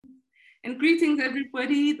And greetings,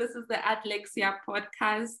 everybody. This is the Atlexia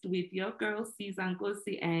podcast with your girl, Cesar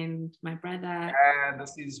Ngosi, and my brother. And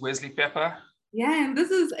this is Wesley Pepper. Yeah, and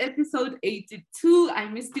this is episode 82. I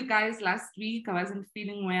missed you guys last week. I wasn't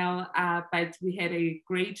feeling well, but we had a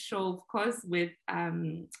great show, of course, with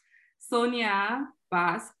Sonia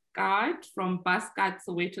Bascard from Bascard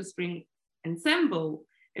Soweto String Ensemble.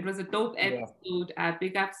 It was a dope episode.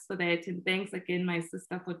 Big ups for that. And thanks again, my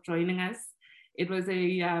sister, for joining us. It was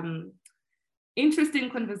a interesting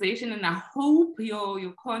conversation, and I hope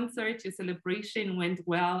your concert, your celebration went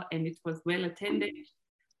well and it was well attended.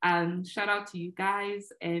 Shout out to you guys,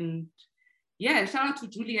 and yeah, shout out to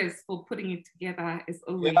Julius for putting it together as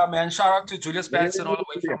always. Yeah, man, shout out to Julius Benson all the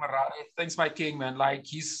way from Harare. Thanks, my king, man. Like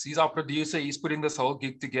he's our producer. He's putting this whole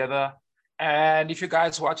gig together. And if you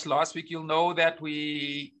guys watched last week, you'll know that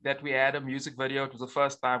we had a music video. It was the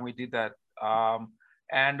first time we did that.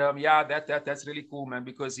 Yeah, that's really cool, man,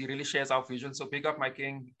 because he really shares our vision. So big up, my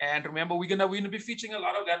king. And remember, we're gonna be featuring a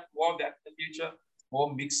lot of that, more of that in the future,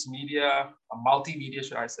 more mixed media, multimedia,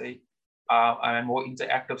 should I say, and more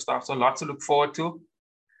interactive stuff. So lots to look forward to.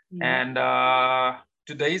 And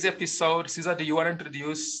today's episode, Cesar, do you want to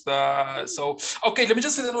introduce okay, let me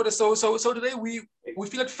just say that order. So today we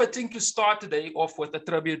feel it fitting to start today off with a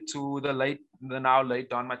tribute to the now late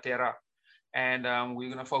Don Mattera. And we're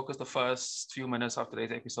going to focus the first few minutes of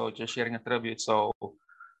today's episode just sharing a tribute. So,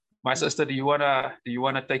 my sister, do you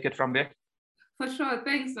wanna take it from there? For sure.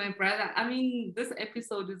 Thanks, my brother. I mean, this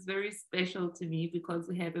episode is very special to me because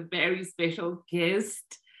we have a very special guest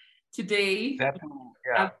today,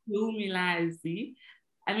 Abdul Milazi.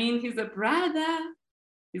 I mean, he's a brother.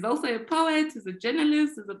 He's also a poet. He's a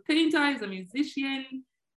journalist. He's a painter. He's a musician.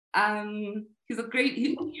 He's a great,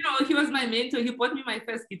 he was my mentor. He bought me my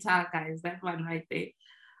first guitar, guys, that one right there.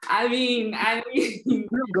 I mean, you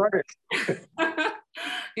got it.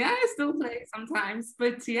 Yeah, I still play sometimes,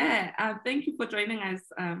 but yeah, thank you for joining us.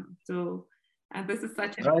 This is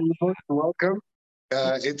such You're most welcome.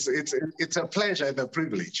 It's a pleasure and a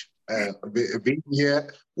privilege being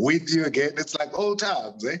here with you again. It's like old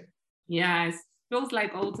times, eh? Yes, feels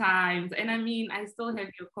like old times. And I mean, I still have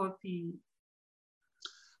your copy.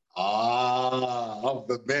 Of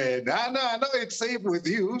the band. I know it's safe with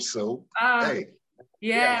you, so hey.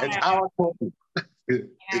 Yeah. It's our copy.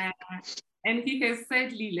 Yeah. And he has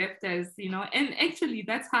sadly left us, and actually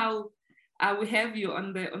that's how we have you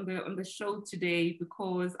on the show today,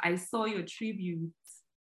 because I saw your tribute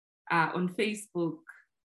on Facebook,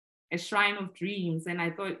 A Shrine of Dreams, and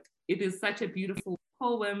I thought it is such a beautiful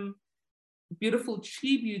poem, beautiful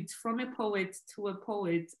tribute from a poet to a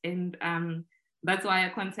poet, and that's why I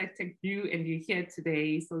contacted you, and you're here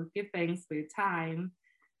today. So give thanks for your time.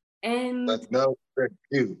 And no,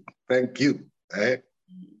 thank you. Eh?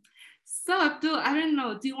 So Abdul, I don't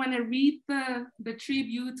know, do you want to read the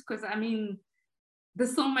tribute? Because I mean,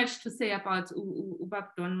 there's so much to say about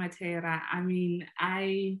Don Mattera. I mean,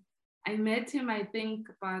 I met him, I think,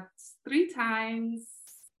 about 3 times.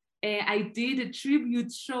 I did a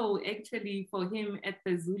tribute show actually for him at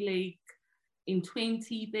the Zoo Lake in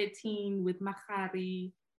 2013 with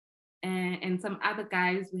Mahari and some other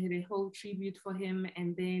guys. We had a whole tribute for him,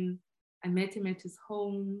 and then I met him at his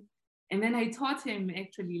home, and then I taught him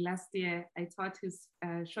actually last year. I taught his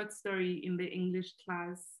short story in the English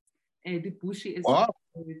class. The Bushi is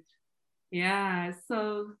yeah.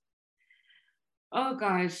 So, oh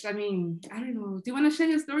gosh, I mean, I don't know. Do you want to share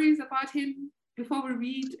your stories about him before we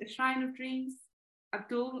read A Shrine of Dreams,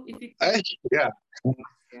 Abdul? If you yeah.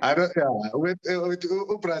 I don't with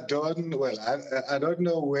Ubra Don. Well, I don't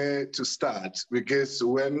know where to start, because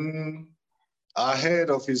when I heard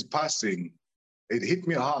of his passing, it hit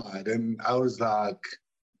me hard, and I was like,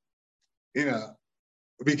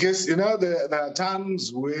 because there are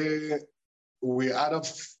times where we're out of.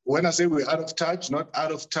 When I say we're out of touch, not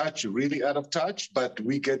out of touch, really out of touch, but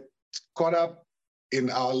we get caught up in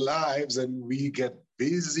our lives and we get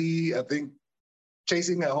busy. I think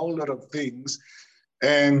chasing a whole lot of things.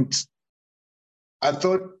 And I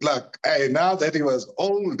thought, like, hey, now that he was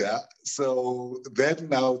older, so then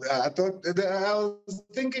now I was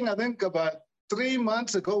thinking, I think about 3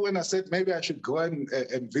 months ago when I said maybe I should go and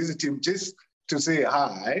visit him just to say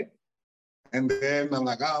hi. And then I'm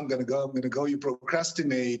like, I'm going to go. You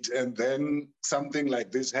procrastinate, and then something like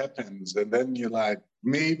this happens. And then you're like,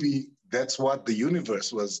 maybe that's what the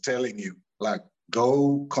universe was telling you, like,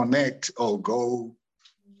 go connect or go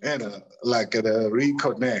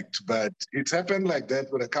reconnect. But it's happened like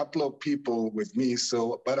that with a couple of people with me.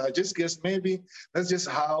 So, but I just guess maybe that's just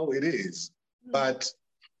how it is. Mm-hmm. But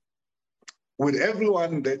with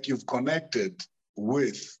everyone that you've connected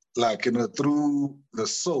with, through the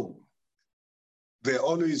soul, they're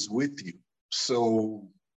always with you. So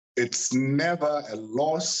it's never a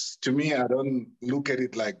loss to me. I don't look at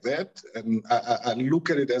it like that. And I look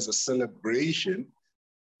at it as a celebration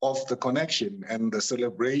of the connection and the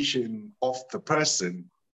celebration of the person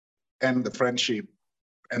and the friendship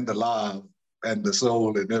and the love and the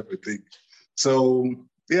soul and everything. So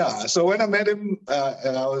yeah, so when I met him,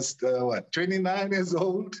 I was 29 years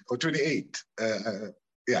old or 28.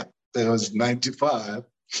 Yeah, I was 95.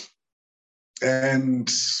 And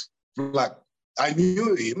like, I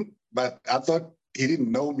knew him, but I thought he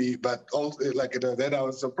didn't know me. But also, like, then I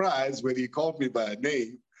was surprised when he called me by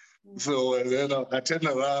name. So then I turn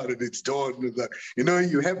around and it's Don. It's like,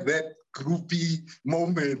 you have that groupie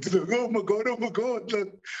moment. Like, oh my God, oh my God.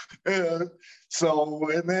 Like, so,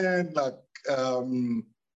 and then like,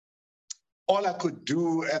 all I could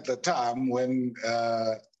do at the time when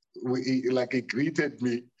he greeted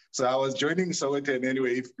me. So I was joining Sowetan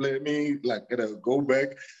anyway. If let me go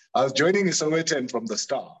back, I was joining Sowetan from the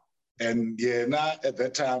Star, and at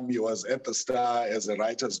that time he was at the Star as a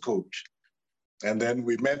writer's coach, and then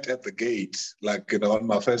we met at the gate, on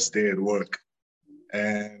my first day at work,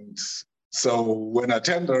 and so when I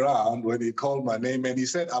turned around, when he called my name and he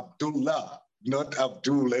said Abdullah, not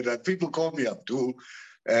Abdul, and people call me Abdul.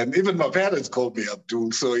 And even my parents called me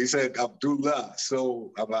Abdul. So he said, Abdullah.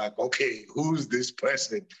 So I'm like, okay, who's this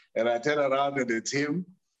person? And I turn around and it's him.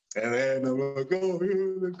 And then I'm like, oh,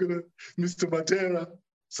 Mr. Mattera.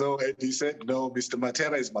 So, and he said, no, Mr.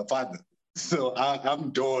 Mattera is my father. So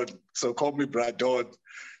I'm Don. So call me Brad Don.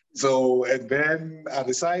 So, and then I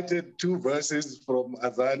recited 2 verses from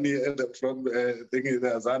Azani,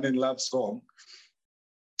 the Azani love song.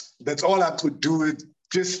 That's all I could do. It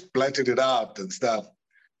just blurted it out and stuff.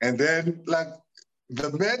 And then, the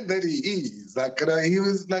man that he is, he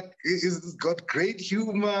was he's got great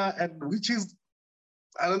humor, and which is,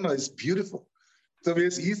 I don't know, it's beautiful. So he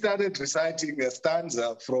started reciting a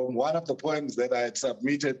stanza from one of the poems that I had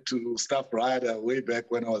submitted to Staff Rider way back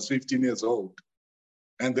when I was 15 years old.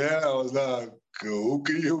 And then I was like,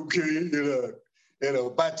 okay,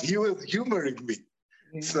 but he was humoring me.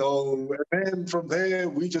 So, and then from there,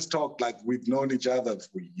 we just talked like we've known each other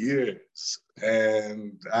for years.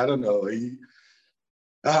 And I don't know, he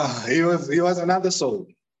was another soul.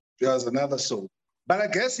 He was another soul. But I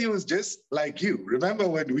guess he was just like you. Remember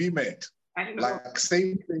when we met? I know. Like,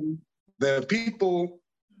 same thing. The people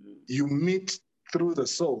you meet through the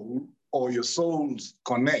soul, or your souls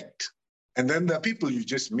connect. And then the people you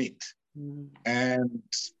just meet. And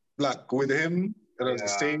like with him, it was the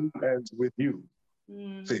same as with you.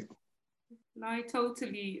 See? No, I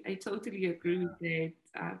totally agree with that.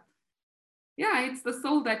 Yeah, it's the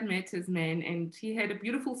soul that matters, man. And he had a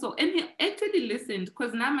beautiful soul. And he actually listened,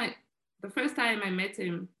 because now the first time I met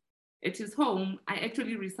him at his home, I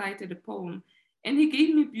actually recited a poem. And he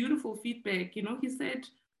gave me beautiful feedback. He said,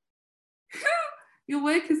 your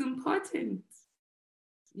work is important.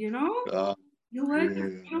 Your work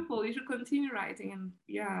is beautiful. You should continue writing. And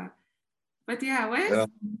yeah. But yeah, Wes,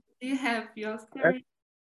 do you have your story?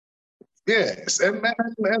 Yes, and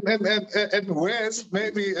Wes,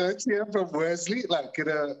 maybe let's hear from Wesley.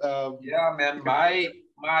 Yeah, man. I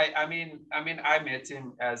met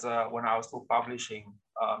him as when I was still publishing.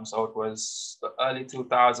 So it was the early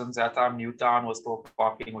 2000s. That time, Newtown was still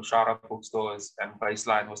popping with shout-out bookstores, and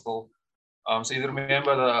Baseline was still. So you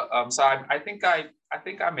remember the. So I think I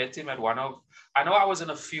met him at one of. I know I was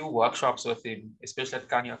in a few workshops with him, especially at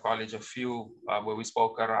Kenya College. A few where we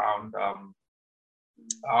spoke around.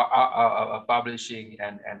 Publishing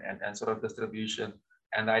and sort of distribution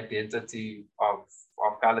and identity of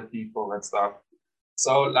colored people and stuff.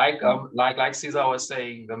 So like Cesar was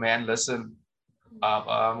saying, the man listened,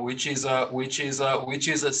 which is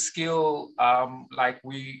a skill.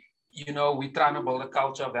 We're trying to build a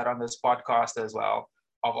culture of that on this podcast as well,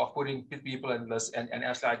 of putting people and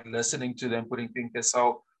actually like listening to them, putting thinkers.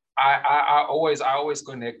 So I always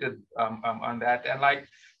connected on that, and like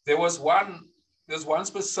there's one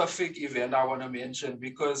specific event I want to mention,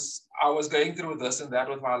 because I was going through this and that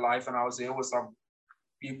with my life, and I was there with some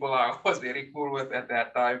people I was very cool with at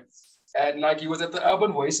that time. And like he was at the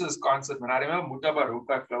Urban Voices concert, and I remember Muta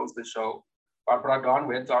Baruka closed the show, but Bradon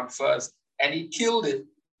went on first, and he killed it.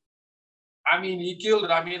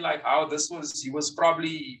 Like how he was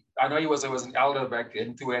probably, I know he was an elder back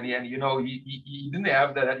then too, and he didn't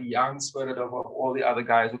have that young spirit of all the other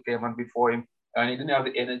guys who came on before him. And he didn't have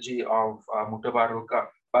the energy of Mutabaruka,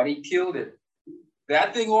 but he killed it.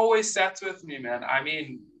 That thing always sat with me, man. I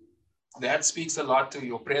mean, that speaks a lot to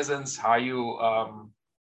your presence, how you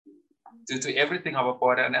to everything of a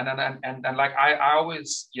poet. And like I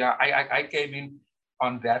always, I came in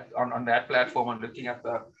on that platform and looking at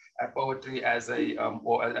poetry as a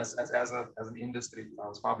or as an industry. I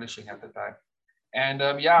was publishing at the time. And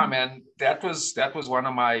yeah, man, that was one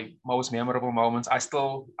of my most memorable moments. I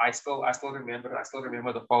still remember. I still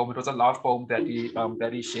remember the poem. It was a love poem that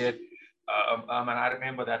he shared, and I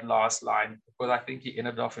remember that last line because I think he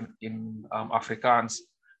ended off in Afrikaans,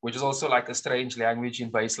 which is also like a strange language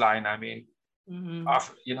in baseline. I mean,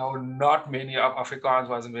 not many of Afrikaans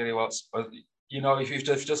wasn't very well. If you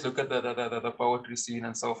just look at the poetry scene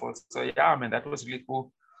and so forth. So yeah, man, that was really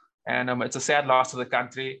cool, and it's a sad loss to the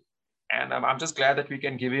country. And I'm just glad that we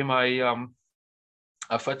can give him a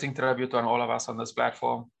fitting tribute on all of us on this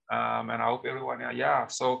platform. And I hope everyone, yeah.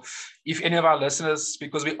 So if any of our listeners,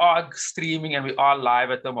 because we are streaming and we are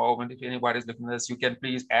live at the moment, if anybody's looking at this, you can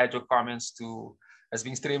please add your comments to as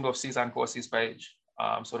being streamed off Cezanne Corsi's page.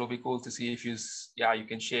 So it'll be cool to see if you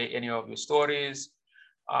can share any of your stories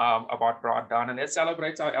about Brought Down. And let's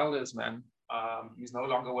celebrate our elders, man. He's no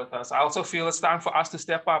longer with us. I also feel it's time for us to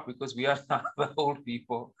step up because we are not the old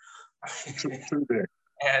people.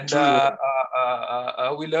 And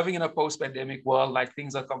we're living in a post-pandemic world, like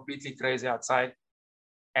things are completely crazy outside.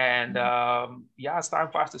 And it's time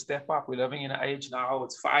for us to step up. We're living in an age now,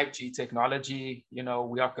 it's 5G technology.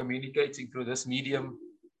 We are communicating through this medium,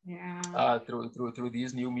 through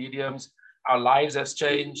these new mediums. Our lives have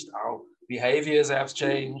changed, our behaviors have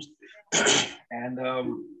changed. And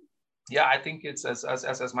I think it's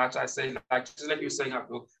as much I say, like just like you're saying,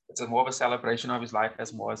 Abdul, it's more of a celebration of his life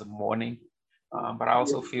as more as a mourning. But I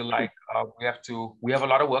also feel like we have a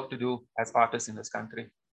lot of work to do as artists in this country.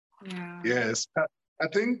 Yeah. Yes. I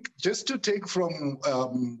think just to take from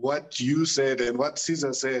what you said and what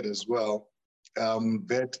Caesar said as well,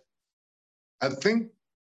 that I think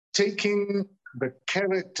taking the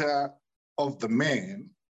character of the man,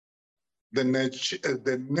 the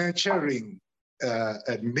nurturing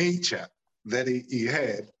nature that he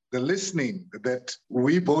had, the listening that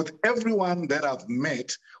everyone that I've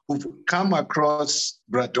met who've come across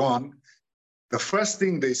Bradon, the first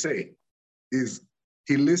thing they say is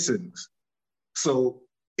he listens. So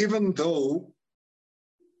even though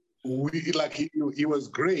he was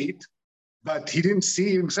great, but he didn't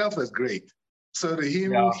see himself as great. So to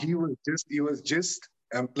him, he was just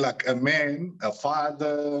like a man, a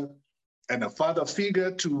father, and a father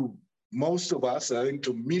figure to most of us, I think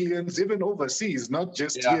to millions, even overseas, not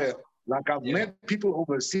just here. Like I've met people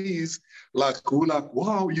overseas, who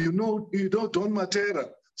wow, you know Don Mattera.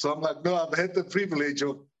 So I'm like, no, I've had the privilege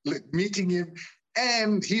of meeting him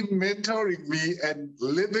and him mentoring me and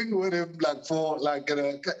living with him for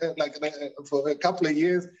a couple of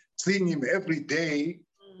years, seeing him every day.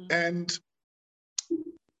 And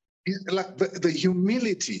the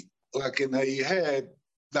humility he had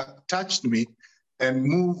touched me and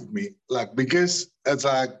moved me, because it's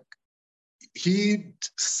he'd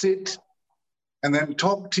sit and then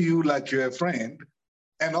talk to you like you're a friend.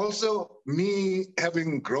 And also me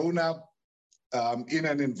having grown up in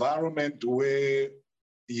an environment where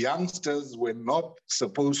youngsters were not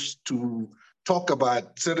supposed to talk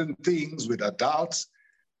about certain things with adults,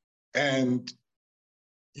 and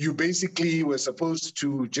you basically were supposed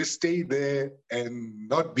to just stay there and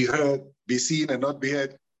not be heard, be seen and not be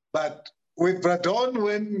heard. But with Bradon,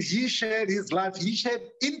 when he shared his life, he shared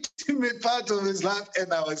intimate parts of his life,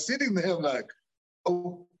 and I was sitting there like,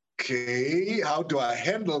 okay, how do I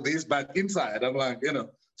handle this? But inside, I'm like,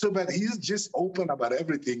 but he's just open about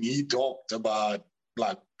everything. He talked about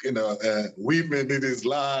women in his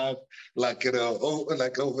life,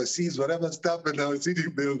 overseas, whatever stuff, and I was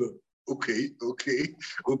sitting there like, okay.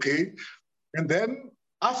 And then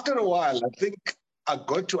after a while, I think I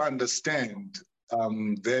got to understand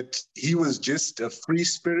that he was just a free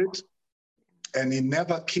spirit and he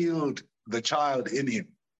never killed the child in him,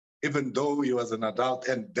 even though he was an adult.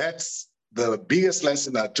 And that's the biggest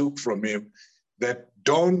lesson I took from him, that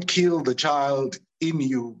don't kill the child in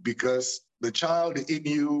you, because the child in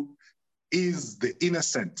you is the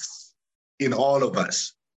innocence in all of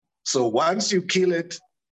us. So once you kill it,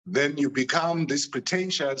 then you become this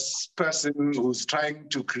pretentious person who's trying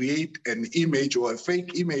to create an image or a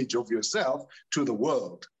fake image of yourself to the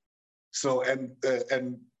world. So, and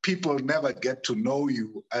people never get to know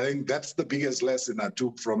you. I think that's the biggest lesson I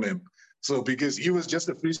took from him. So, because he was just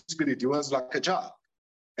a free spirit, he was like a child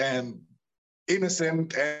and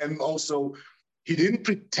innocent. And also he didn't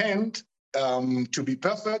pretend to be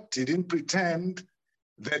perfect. He didn't pretend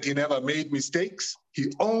that he never made mistakes.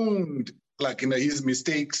 He owned his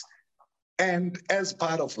mistakes and as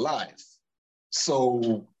part of life.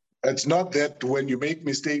 So It's not that when you make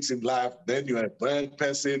mistakes in life, then you're a bad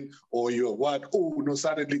person or you're what? Oh, no,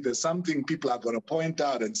 suddenly there's something people are going to point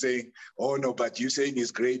out and saying, oh, no, but you're saying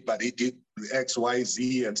he's great, but he did X, Y,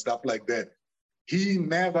 Z and stuff like that. He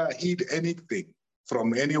never hid anything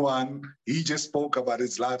from anyone. He just spoke about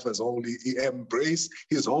his life as only, he embraced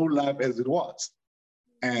his whole life as it was.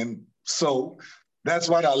 And so that's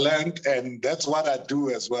what I learned, and that's what I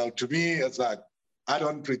do as well. To me, it's like, I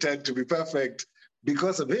don't pretend to be perfect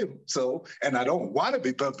because of him. So, and I don't want to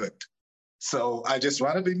be perfect. So I just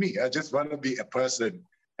want to be me. I just want to be a person,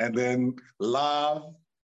 and then love,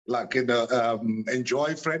 like,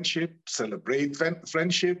 enjoy friendship, celebrate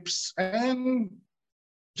friendships, and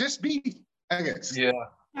just be, I guess. Yeah.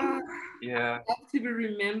 Ah, Yeah. I love to be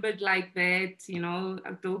remembered like that, you know.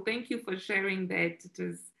 Abdul, thank you for sharing that. It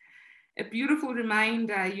was a beautiful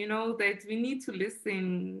reminder, you know, that we need to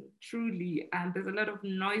listen truly. And there's a lot of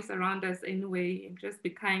noise around us anyway, and just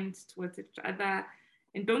be kind towards each other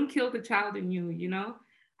and don't kill the child in you, you know.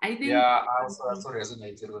 I think, Yeah, also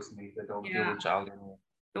resonated with me. They don't kill yeah, the child in me.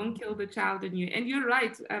 don't kill the child in you. And you're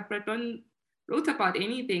right, Breton wrote about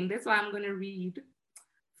anything. That's why I'm going to read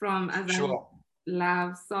from Azan Sure.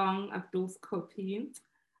 Love Song, Abdul's copy.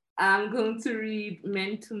 I'm going to read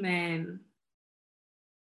Man to Man.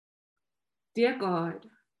 Dear God,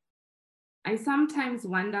 I sometimes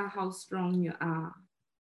wonder how strong you are.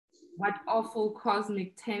 What awful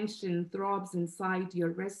cosmic tension throbs inside your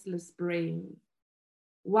restless brain?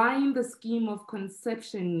 Why in the scheme of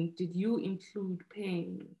conception did you include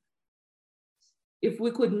pain? If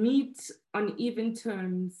we could meet on even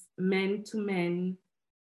terms, men to men,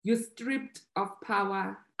 you stripped of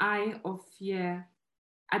power, I of fear.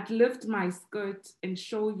 I'd lift my skirt and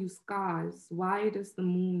show you scars, wide as the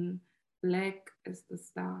moon, black as the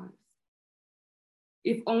stars.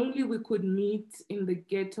 If only we could meet in the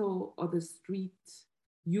ghetto or the street,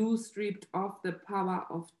 you stripped of the power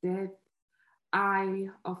of death, I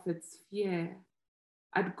of its fear.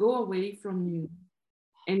 I'd go away from you,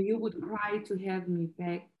 and you would cry to have me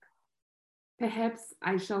back. Perhaps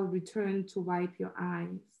I shall return to wipe your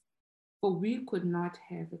eyes, for we could not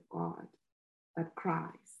have a God that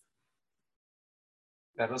cries.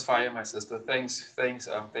 That was fire, my sister. Thanks,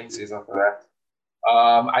 Cesar, for that.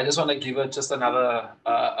 I just want to give it just another,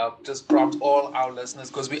 just prompt all our listeners,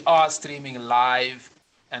 because we are streaming live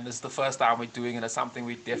and this is the first time we're doing it. It's something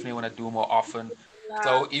we definitely want to do more often.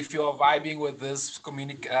 So if you're vibing with this,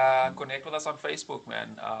 connect with us on Facebook,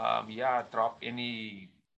 man. Yeah, drop any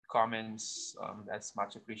comments. That's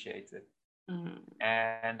much appreciated.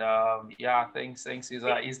 And yeah, thanks,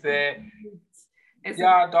 Cesar. Is there?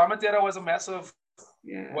 Yeah, Don Mattera was a massive,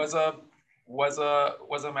 was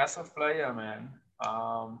a massive player, man.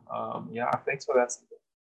 Yeah, thanks for that.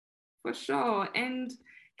 For sure. And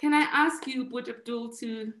can I ask you, Butch Abdul,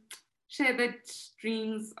 to share that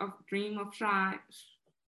dream of Shai?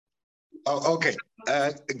 Oh, okay.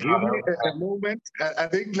 Give me a moment. I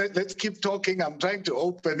think let's keep talking. I'm trying to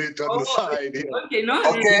open it on the side here. Okay, no.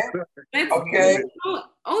 Okay.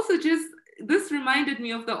 Also, just this reminded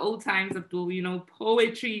me of the old times, Abdul. You know,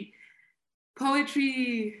 poetry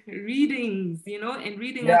readings. You know, and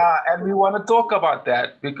reading. Yeah, and we want to talk about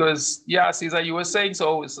that because, yeah, Cesar, you were saying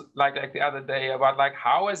so like the other day about like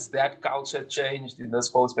how has that culture changed in this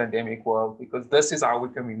post-pandemic world? Because this is how we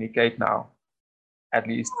communicate now. At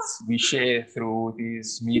least we share through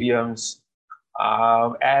these mediums.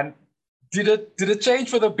 And did it change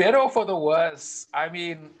for the better or for the worse? I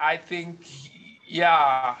mean, I think,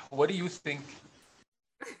 yeah. What do you think?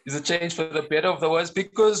 Is it change for the better or the worse?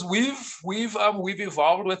 Because we've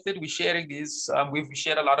evolved with it. We're sharing these. We've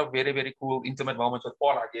shared a lot of very, very cool intimate moments with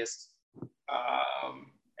all our guests.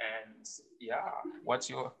 And yeah, what's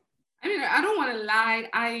your? I mean, I don't want to lie.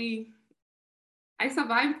 I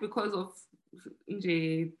survived because of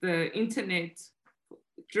the internet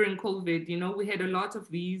during COVID. You know, we had a lot of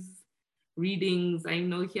these readings. I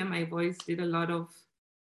know Hear My Voice did a lot of,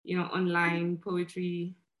 you know, online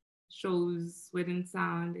poetry shows, Wedding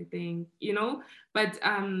Sound, I think, you know, but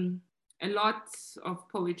a lot of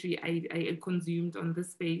poetry I consumed on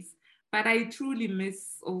this space. But I truly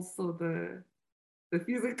miss also the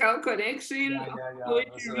physical connection. Yeah.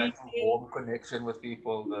 So that warm connection with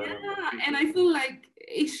people. And I feel like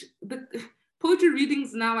the poetry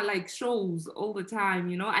readings now are like shows all the time.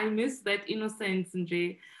 You know, I miss that innocence,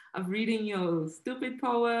 Nje, of reading your stupid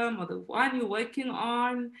poem or the one you're working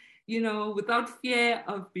on, you know, without fear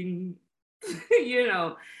of being, you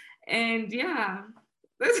know. And yeah,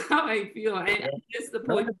 that's how I feel. I miss the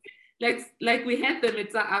poetry. Like we had them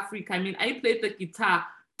at South Africa. I mean, I played the guitar.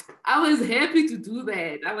 I was happy to do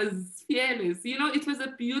that. I was fearless. You know, it was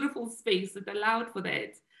a beautiful space. It allowed for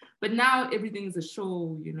that. But now everything is a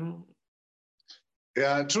show, you know.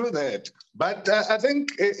 Yeah, true that. But I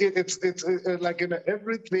think it's like in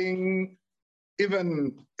everything,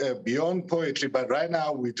 even beyond poetry. But right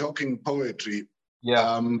now we're talking poetry.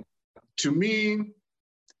 Yeah. To me,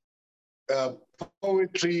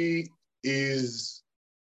 poetry is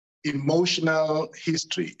emotional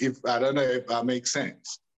history. If I don't know if that makes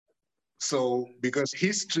sense. So because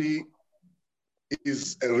history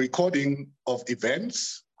is a recording of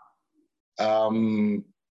events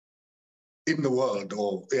in the world,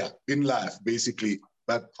 or in life, basically.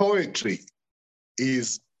 But poetry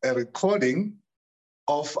is a recording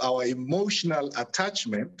of our emotional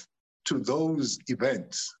attachment to those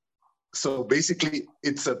events. So basically,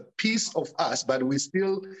 it's a piece of us, but we're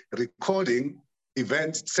still recording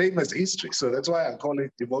events, same as history. So that's why I call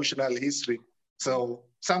it emotional history. So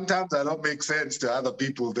sometimes I don't make sense to other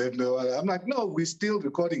people. They know, I'm like, no, we're still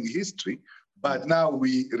recording history, but now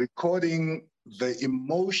we're recording the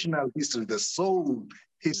emotional history, the soul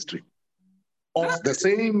history of the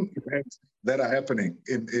same events that are happening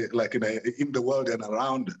in the world and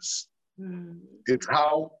around us. It's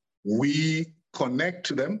how we connect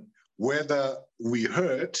to them, whether we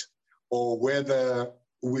hurt or whether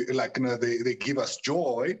we they give us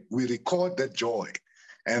joy. We record that joy,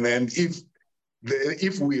 and then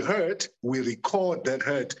if we hurt, we record that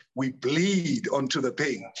hurt. We bleed onto the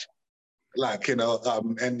page,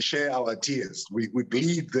 and share our tears. We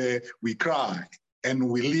bleed there, we cry, and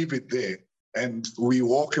we leave it there, and we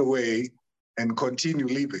walk away and continue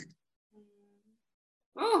living.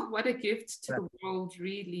 Oh, what a gift to the world,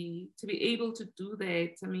 really, to be able to do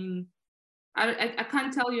that. I mean, I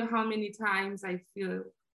can't tell you how many times I feel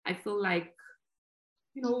like,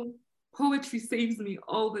 you know, poetry saves me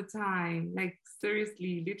all the time. Like,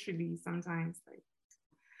 seriously, literally sometimes. Like,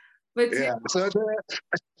 but yeah. So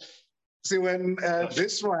see, when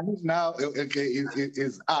this one now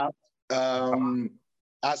is up,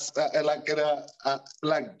 as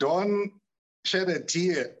like Don shed a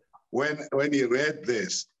tear when he read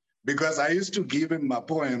this, because I used to give him my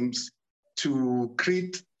poems to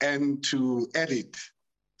crit and to edit.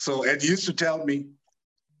 So and he used to tell me,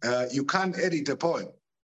 you can't edit a poem.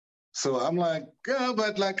 So I'm like, yeah,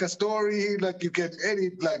 but like a story, like you can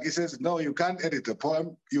edit. Like he says, no, you can't edit a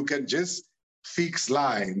poem. You can just fix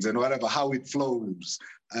lines and whatever, how it flows,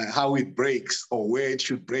 how it breaks, or where it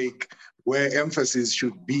should break, where emphasis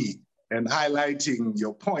should be, and highlighting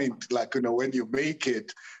your point, like, when you make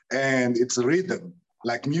it, and it's rhythm,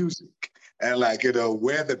 like music, and like,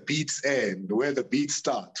 where the beats end, where the beats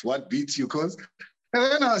start, what beats you cause. And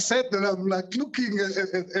then I said that I'm like looking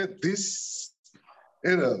at this,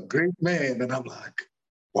 great man, and I'm like,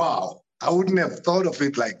 wow, I wouldn't have thought of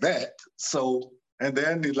it like that. So, and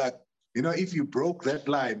then he's like, if you broke that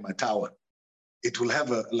line, Matawa, it will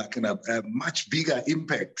have a much bigger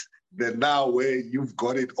impact than now where you've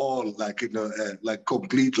got it all like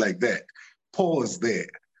complete like that. Pause there,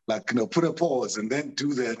 put a pause and then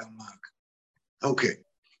do that. I'm like, okay.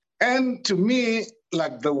 And to me,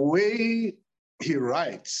 like the way he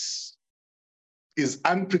writes is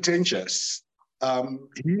unpretentious.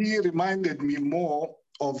 He reminded me more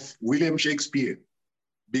of William Shakespeare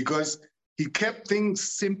because he kept things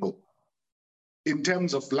simple in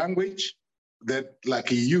terms of language that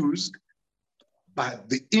he used, but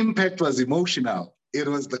the impact was emotional. It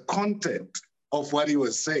was the content of what he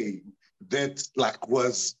was saying that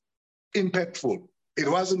was impactful. It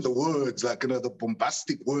wasn't the words, the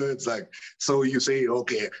bombastic words, so you say,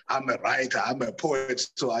 okay, I'm a writer, I'm a poet,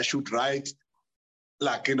 so I should write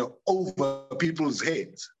over people's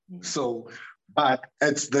heads. So, but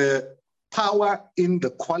it's the power in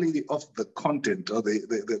the quality of the content, or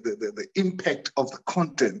the impact of the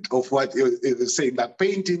content of what it is saying, like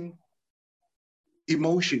painting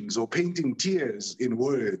emotions or painting tears in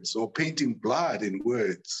words or painting blood in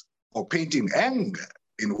words or painting anger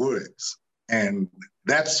in words. And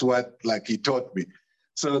that's what he taught me.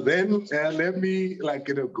 So then let me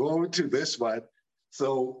go to this one.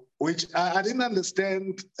 So which I didn't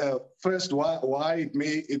understand first why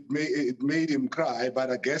it made him cry,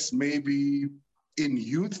 but I guess maybe in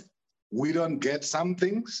youth we don't get some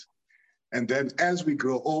things, and then as we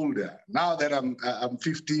grow older, now that I'm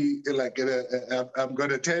 50, I'm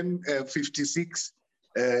gonna turn 56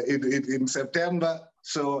 in September,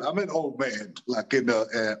 so I'm an old man,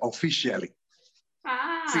 officially.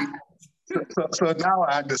 See, so now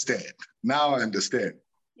I understand. Now I understand.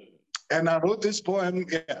 And I wrote this poem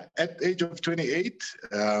at the age of 28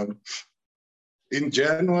 in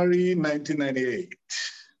January 1998.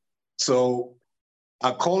 So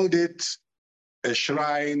I called it A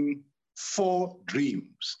Shrine for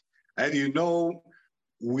Dreams. And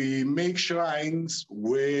we make shrines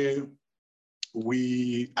where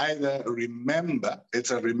we either remember,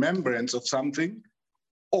 it's a remembrance of something,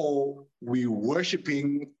 or we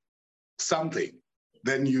worshiping something.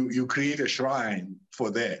 Then you create a shrine for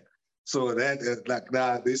that. So that is like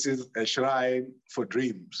that. This is a shrine for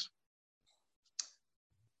dreams.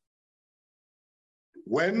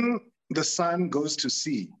 When the sun goes to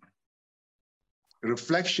sea,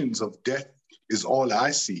 reflections of death is all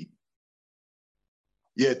I see.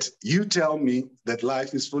 Yet you tell me that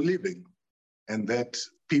life is for living and that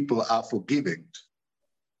people are forgiving.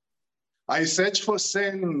 I search for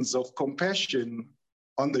sands of compassion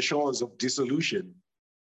on the shores of dissolution.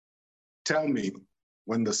 Tell me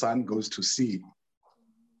when the sun goes to sea,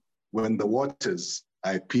 when the waters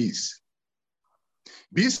are at peace.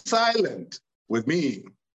 Be silent with me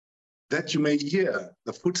that you may hear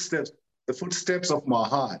the footsteps of my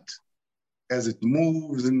heart as it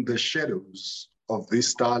moves in the shadows of this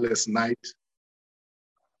starless night.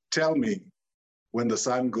 Tell me when the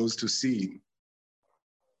sun goes to sea,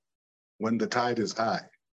 when the tide is high.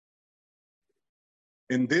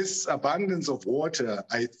 In this abundance of water,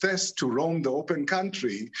 I thirst to roam the open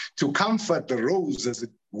country, to comfort the rose as it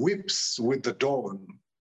whips with the dawn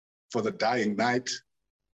for the dying night.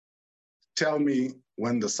 Tell me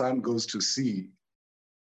when the sun goes to sea,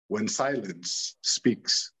 when silence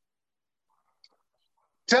speaks.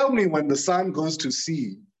 Tell me when the sun goes to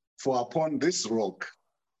sea, for upon this rock,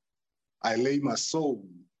 I lay my soul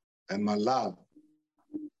and my love,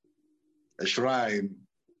 a shrine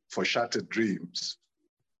for shattered dreams.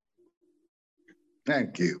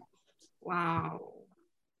 Thank you. Wow.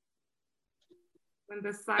 When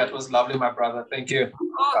the sun... That was lovely, my brother. Thank you.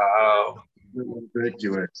 Thank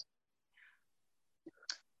you.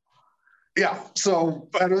 Yeah, so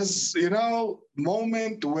it was,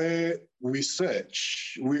 moment where we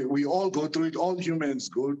search. We all go through it. All humans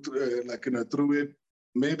go through, through it.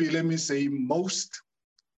 Maybe let me say most.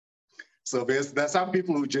 So there's some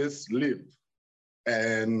people who just live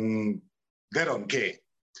and they don't care.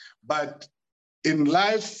 But in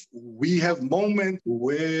life, we have moments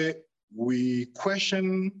where we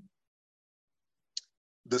question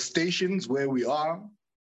the stations where we are.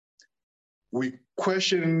 We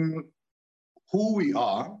question who we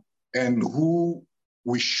are and who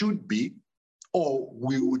we should be, or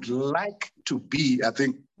we would like to be, I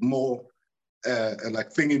think more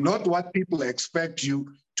thinking not what people expect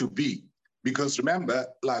you to be. Because remember,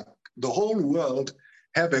 the whole world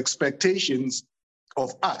have expectations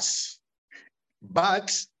of us.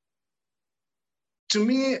 But to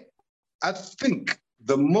me, I think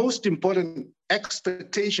the most important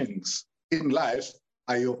expectations in life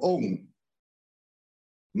are your own.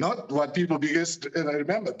 Not what people, because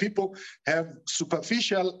remember, people have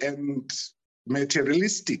superficial and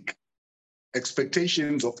materialistic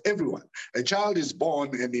expectations of everyone. A child is born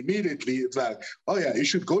and immediately it's like, oh yeah, you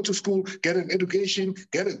should go to school, get an education,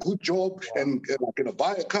 get a good job, and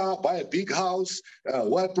buy a car, buy a big house,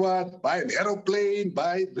 buy an aeroplane,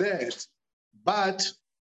 buy that. But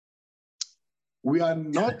we are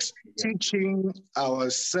not teaching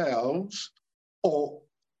ourselves or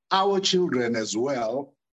our children as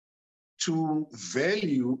well to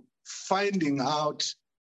value finding out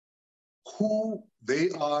who they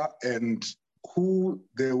are and who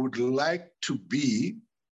they would like to be,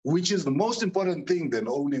 which is the most important thing than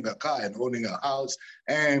owning a car and owning a house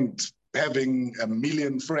and having 1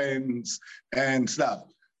 million friends and stuff.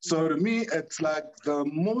 So to me, it's like the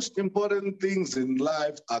most important things in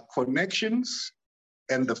life are connections.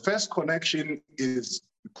 And the first connection is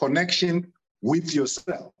connection with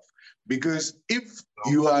yourself. Because if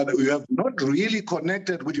you have not really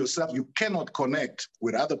connected with yourself, you cannot connect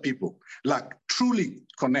with other people, truly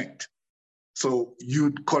connect. So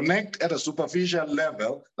you connect at a superficial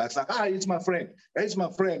level, it's my friend, it's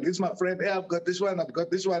my friend, it's my friend, hey, I've got this one,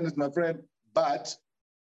 it's my friend. But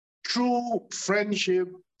true friendship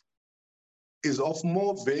is of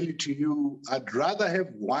more value to you. I'd rather have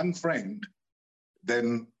one friend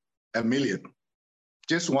than 1 million,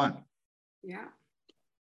 just one. Yeah.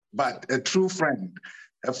 But a true friend,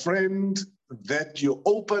 a friend that you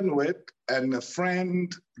open with, and a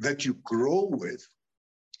friend that you grow with,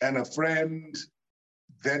 and a friend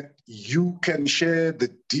that you can share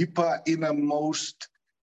the deeper, innermost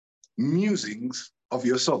musings of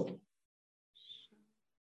your soul.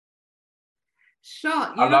 Sure.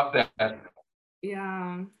 I love that.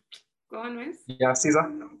 Yeah. Go on, Miss. Yeah,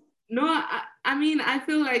 Caesar? No, I mean, I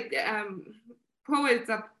feel like poets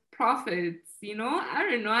are prophets, I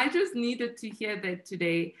don't know. I just needed to hear that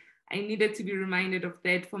today. I needed to be reminded of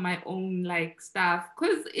that for my own like stuff,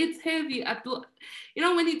 because it's heavy. You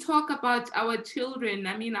know, when you talk about our children,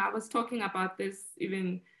 I mean, I was talking about this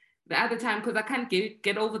even the other time, because I can't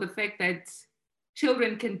get over the fact that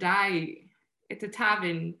children can die at a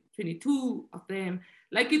tavern, 22 of them.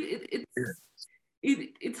 Like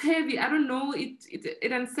it's heavy. I don't know.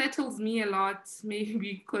 It unsettles me a lot,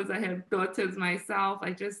 maybe because I have daughters myself.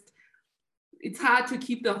 It's hard to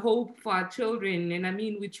keep the hope for our children. And I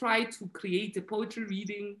mean, we try to create a poetry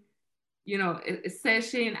reading, you know, a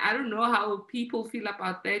session. I don't know how people feel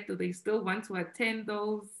about that. Do they still want to attend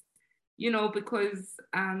those? You know, because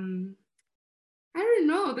I don't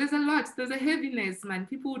know. There's a lot. There's a heaviness, man.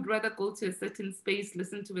 People would rather go to a certain space,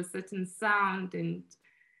 listen to a certain sound, and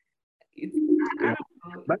I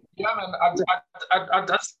don't know. Yeah, man. I'd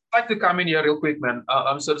just like to come in here real quick, man.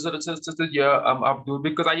 Just to hear Abdul,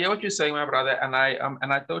 because I hear what you're saying, my brother, and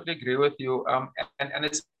I totally agree with you. And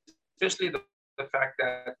it's especially the fact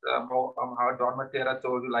that how Don Mattera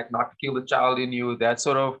told you, like, not to kill the child in you. That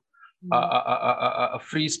sort of a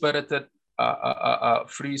free spirited.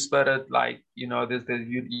 Free spirit, like, you know,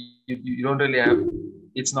 you don't really have,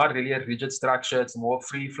 it's not really a rigid structure, it's more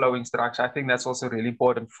free flowing structure. I think that's also really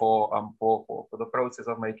important for the process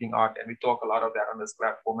of making art, and we talk a lot of that on this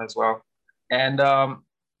platform as well. And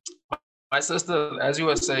my sister, as you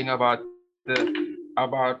were saying about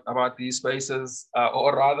these spaces,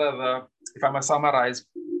 or rather if I must summarize,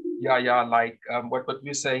 like what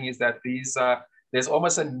we're saying is that these there's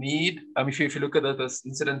almost a need. If you look at this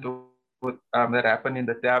incident that happened in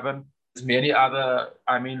the tavern. There's many other,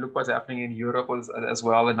 I mean, look what's happening in Europe as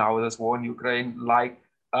well, and now this war in Ukraine. Like,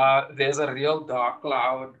 there's a real dark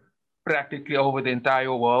cloud practically over the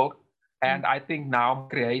entire world. And I think now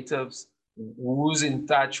creatives who's in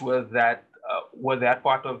touch with that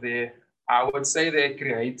part of their, I would say, their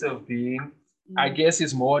creative being, I guess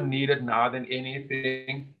is more needed now than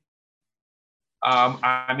anything.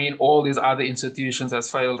 I mean, all these other institutions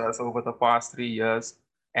has failed us over the past 3 years.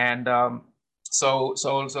 And so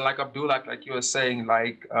like Abdul, like you were saying,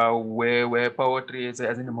 like where poetry is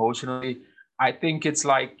as an emotionally, I think it's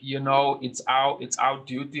like, you know, it's our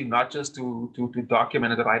duty not just to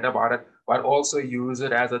document it, write about it, but also use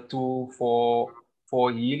it as a tool for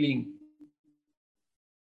healing.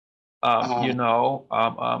 You know,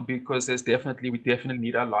 because we definitely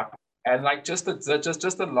need a lot. And like just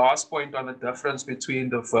the last point on the difference between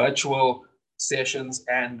the virtual sessions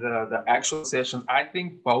and the actual sessions, I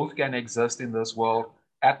think both can exist in this world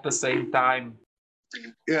at the same time.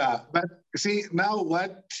 Yeah, but see, now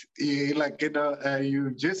what, like, you know,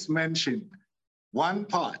 you just mentioned one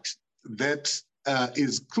part that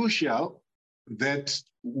is crucial, that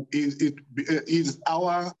is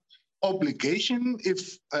our obligation,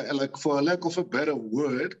 if like, for lack of a better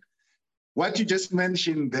word, what you just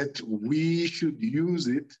mentioned, that we should use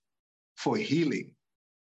it for healing,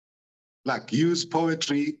 like use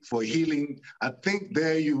poetry for healing. I think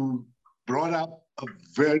there you brought up a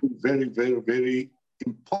very, very, very, very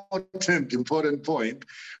important point,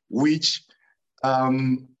 which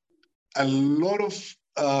a lot of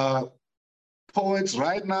poets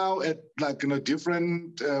right now at, like, you know,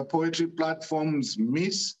 different poetry platforms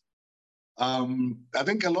miss. I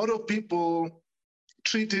think a lot of people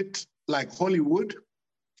treat it like Hollywood,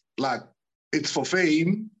 like it's for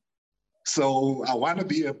fame. So I want to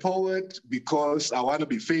be a poet because I want to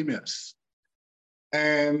be famous.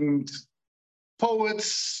 And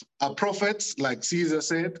poets are prophets, like Caesar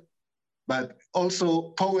said, but also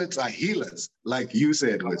poets are healers, like you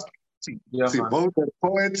said. See, both the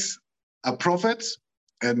poets are prophets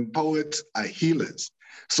and poets are healers.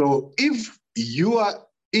 So if you are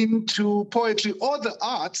into poetry or the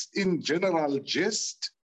arts in general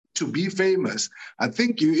just to be famous, I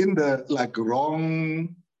think you're in the, like,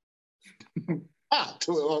 wrong art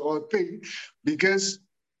or thing, because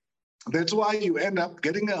that's why you end up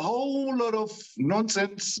getting a whole lot of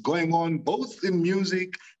nonsense going on, both in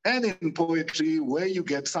music and in poetry, where you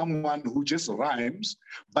get someone who just rhymes,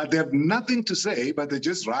 but they have nothing to say, but they're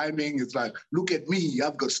just rhyming. It's like, look at me,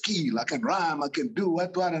 I've got skill, I can rhyme, I can do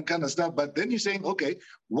what, and kind of stuff. But then you're saying, okay,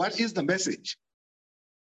 what is the message?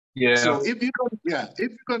 Yeah. So if you're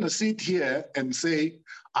gonna sit here and say,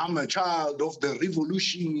 I'm a child of the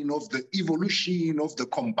revolution, of the evolution, of the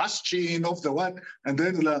combustion, of the what, and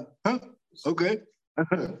then like, huh? Okay,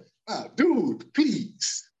 dude,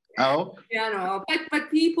 please. Oh. Yeah, no,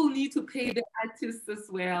 but people need to pay the artists as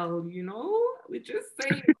well. You know, we're just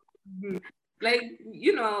saying, like,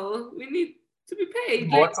 you know, we need to be paid.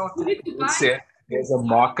 Like, we need to buy. There's a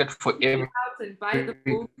market for everything. Buy the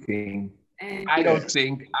book. And I don't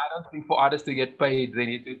think for artists to get paid, they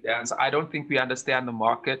need to dance. I don't think we understand the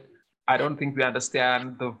market. I don't think we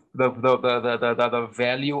understand the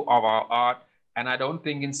value of our art. And I don't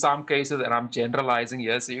think in some cases, and I'm generalizing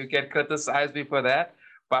here, so you can criticize me for that,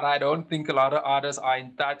 but I don't think a lot of artists are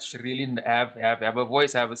in touch, really have a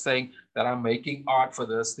voice, have a saying that I'm making art for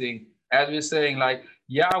this thing. As we're saying, like,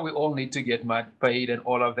 yeah, we all need to get paid and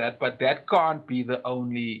all of that, but that can't be the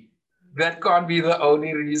only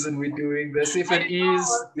reason we're doing this. If it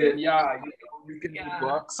is, then yeah, you can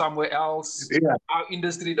work somewhere else. Yeah. Our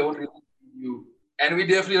industry don't really need you. And we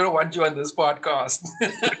definitely don't want you on this podcast,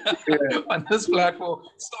 on this platform.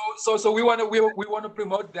 So we want to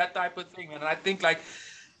promote that type of thing, and I think like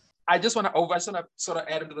I just want to sort of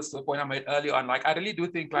add into this point I made earlier on. Like I really do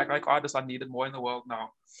think like artists are needed more in the world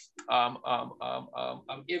now. All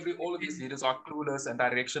of these leaders are clueless and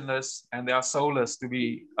directionless, and they are soulless to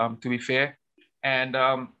be fair. And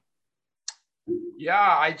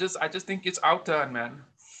yeah, I just think it's our turn, man.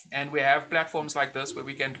 And we have platforms like this where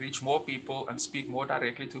we can reach more people and speak more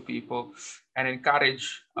directly to people and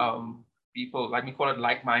encourage people, like we call it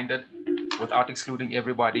like-minded, without excluding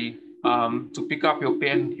everybody, to pick up your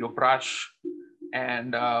pen, your brush,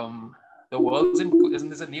 and the world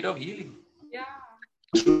is in need of healing. Yeah.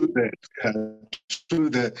 True that. True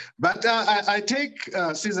that. But I take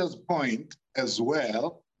Caesar's point as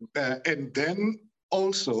well, and then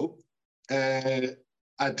also I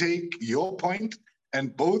take your point,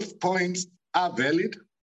 and both points are valid.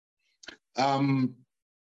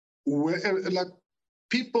 Like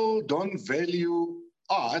people don't value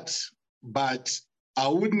art, but I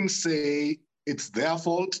wouldn't say it's their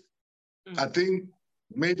fault. I think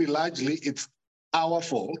maybe largely it's our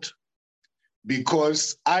fault,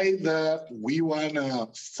 because either we want to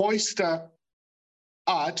foster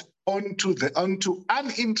art onto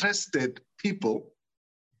uninterested people,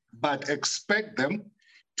 but expect them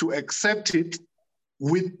to accept it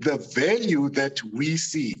with the value that we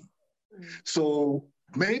see. So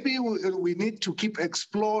maybe we need to keep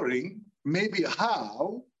exploring maybe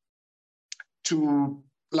how to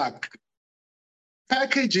like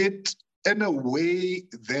package it in a way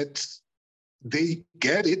that they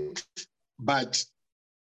get it, but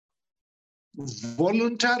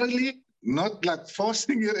voluntarily, not like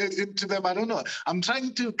forcing it into them. I don't know. I'm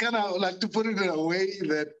trying to kind of like to put it in a way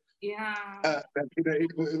that that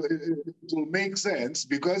it will make sense,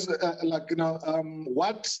 because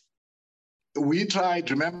what we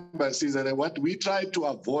tried, remember, Caesar, what we tried to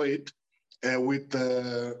avoid with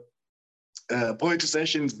the poetry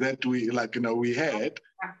sessions that we had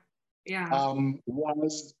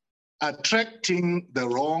was attracting the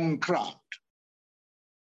wrong crowd.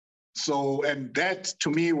 So, and that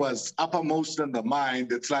to me was uppermost in the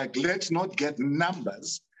mind. It's like, let's not get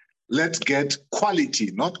numbers, let's get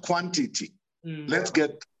quality, not quantity. Let's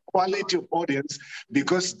get quality of audience,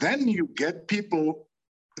 because then you get people,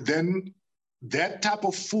 then that type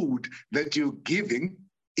of food that you're giving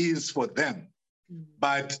is for them.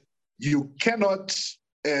 But you cannot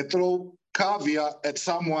throw caviar at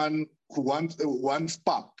someone who wants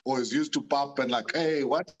pop or is used to pop and like, hey,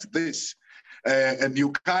 what's this? And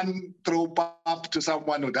you can't throw pop to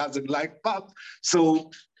someone who doesn't like pop.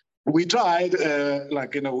 So we tried,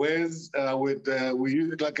 like in a ways, we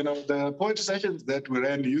used the poetry sessions that we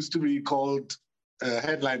ran used to be called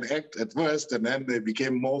Headline Act at first, and then they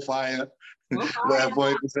became More Fire,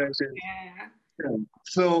 poetry sessions. Yeah.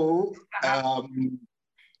 So,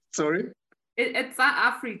 sorry? It's South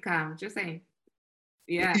Africa, just saying.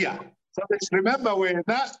 Yeah. Yeah. So remember, we're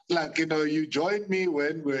not like, you joined me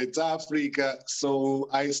when we're in South Africa. So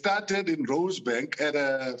I started in Rosebank at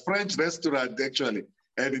a French restaurant, actually,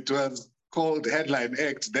 and it was called Headline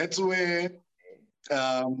Act. That's where,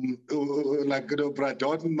 Don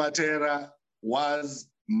Mattera was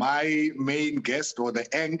my main guest or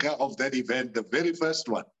the anchor of that event, the very first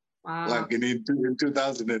one, like in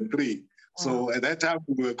 2003. Wow. So at that time,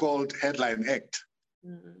 we were called Headline Act.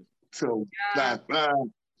 So,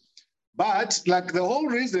 but like the whole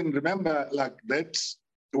reason, remember, like that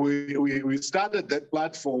we started that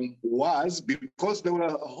platform was because there were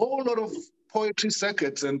a whole lot of poetry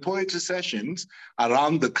circuits and poetry sessions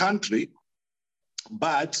around the country,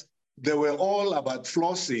 but they were all about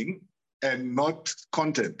flossing and not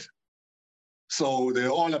content. So they're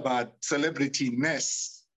all about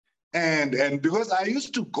celebrity-ness. And because I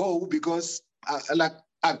used to go because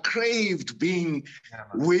I craved being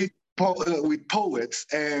with poets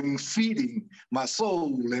and feeding my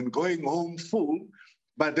soul and going home full.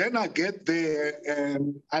 But then I get there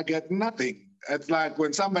and I get nothing. It's like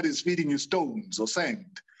when somebody's feeding you stones or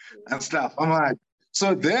sand and stuff. I'm like,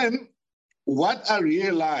 so then what I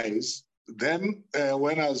realized then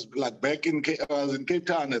when I was like I was in Cape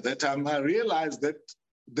Town at that time, I realized that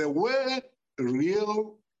there were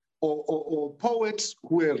real or poets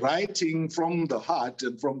who were writing from the heart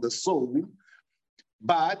and from the soul,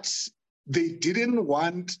 but they didn't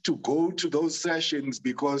want to go to those sessions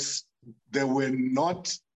because they were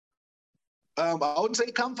not, I wouldn't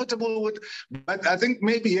say comfortable with, but I think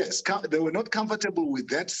maybe yes, they were not comfortable with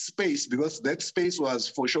that space because that space was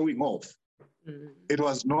for showing off. It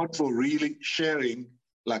was not for really sharing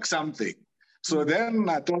like something. So then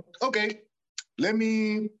I thought, okay, let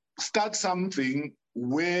me start something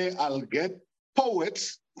where I'll get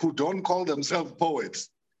poets who don't call themselves poets.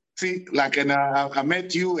 See, like I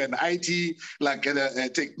met you, an IT, like a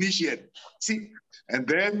technician. See, and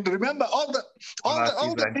then remember all the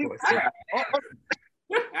people,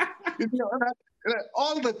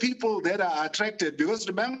 all the people that are attracted. Because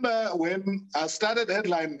remember when I started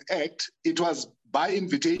Headline Act, it was by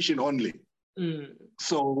invitation only.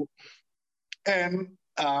 So, and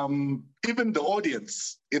even the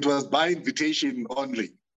audience, it was by invitation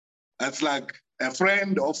only. That's like a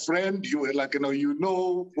friend of friend, you were like, you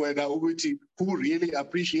know when who really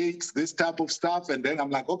appreciates this type of stuff. And then I'm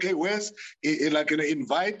like, okay, where's like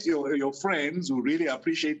invite your friends who really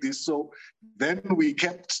appreciate this. So then we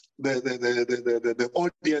kept the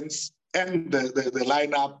audience and the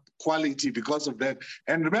lineup quality because of that.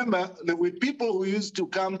 And remember, with people who used to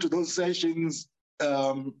come to those sessions,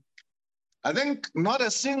 I think not a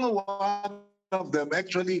single one of them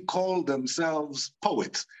actually called themselves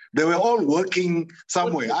poets. They were all working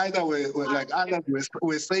somewhere. Either others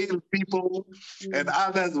were salespeople, and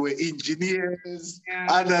others were engineers,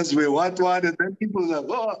 others were what, and then people were like,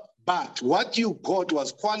 oh, but what you got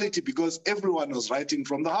was quality because everyone was writing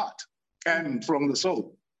from the heart and from the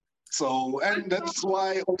soul. So, and that's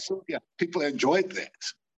why also, people enjoyed that.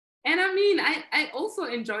 And I mean, I also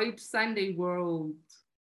enjoyed Sunday World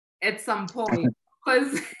at some point,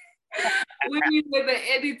 because when you were the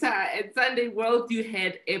editor at Sunday World, you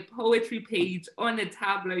had a poetry page on a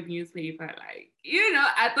tabloid newspaper. Like,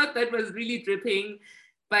 I thought that was really dripping.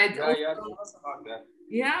 But because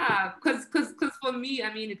for me,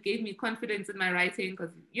 I mean, it gave me confidence in my writing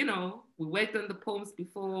because, we worked on the poems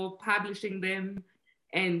before publishing them.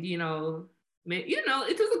 And, it was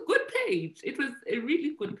a good page. It was a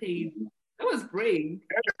really good page. That was brave.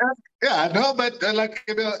 Yeah, no, but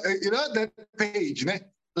that page,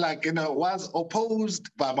 was opposed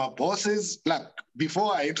by my bosses, like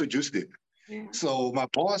before I introduced it. Yeah. So my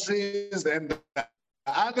bosses and the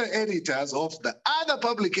other editors of the other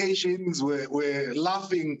publications were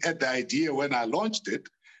laughing at the idea when I launched it.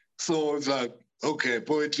 So it's like, okay,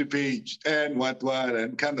 poetry page and what,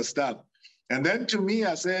 and kind of stuff. And then to me,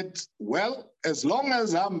 I said, well, as long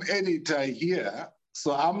as I'm editor here,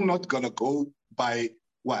 so I'm not going to go by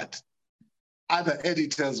what? Other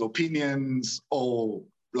editors' opinions or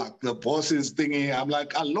like the boss's thingy. I'm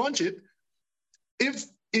like, I'll launch it. If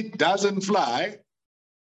it doesn't fly,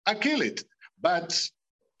 I kill it. But,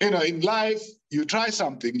 in life, you try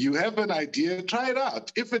something, you have an idea, try it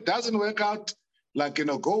out. If it doesn't work out,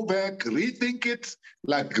 go back, rethink it,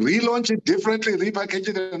 relaunch it differently, repackage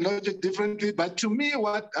it and launch it differently. But to me,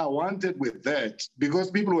 what I wanted with that, because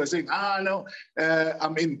people were saying, no,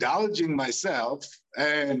 I'm indulging myself.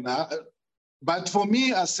 But for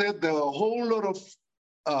me, I said there are a whole lot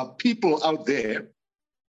of people out there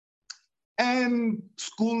and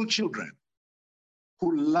school children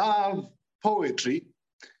who love poetry,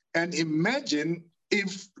 and imagine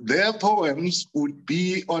if their poems would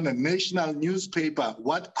be on a national newspaper,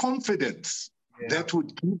 what confidence that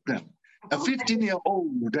would give them. A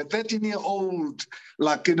 15-year-old, a 13-year-old,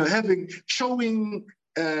 showing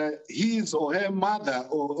his or her mother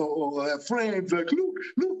or a friend, like,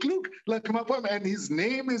 look, like my poem, and his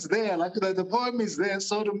name is there, the poem is there.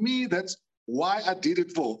 So to me, that's why I did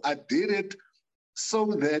it for. I did it so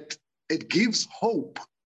that it gives hope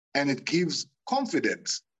and it gives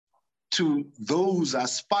confidence to those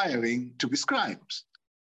aspiring to be scribes,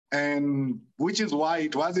 and which is why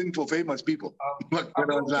it wasn't for famous people. Can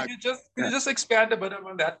you just expand a bit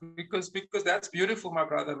on that, because that's beautiful, my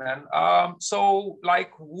brother, man. So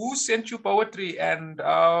who sent you poetry, and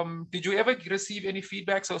did you ever receive any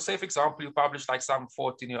feedback? So say, for example, you published some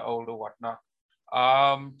 14-year-old or whatnot.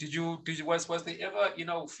 Was there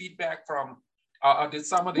ever feedback from? Did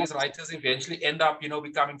some of these writers eventually end up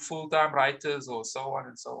becoming full-time writers or so on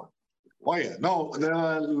and so on? Oh yeah, no, there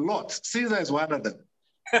are lots. Caesar is one of them.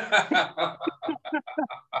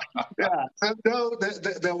 Yeah, so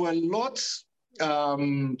there were lots,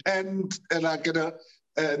 and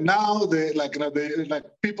now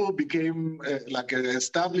people became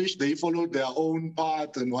established. They followed their own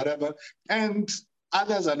path and whatever, and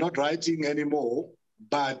others are not writing anymore,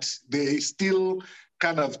 but they still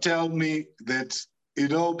kind of tell me that, you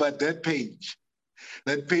know, but that page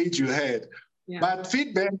you had. Yeah. But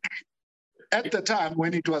feedback at the time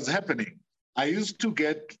when it was happening, I used to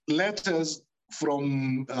get letters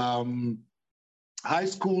from high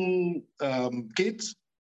school kids.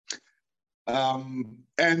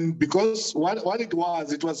 And because what it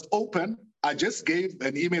was open, I just gave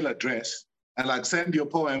an email address and like send your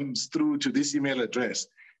poems through to this email address.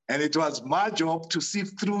 And it was my job to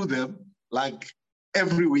sift through them like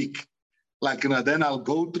every week. Like, you know, then I'll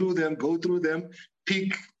go through them,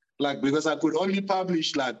 pick, like, because I could only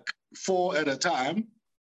publish like 4 at a time.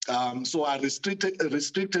 So I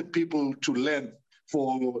restricted people to length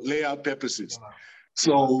for layout purposes.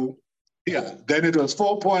 So yeah, then it was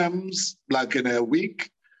 4 poems like in a week.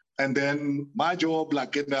 And then my job,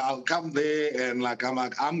 like, you know, I'll come there and like,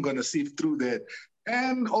 I'm gonna sift through that.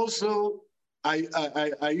 And also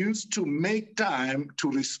I used to make time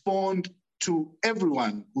to respond to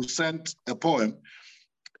everyone who sent a poem.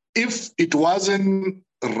 If it wasn't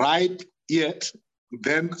right yet,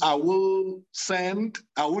 then I will send,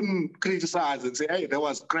 I wouldn't criticize and say, hey, that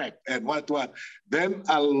was crap and what. Then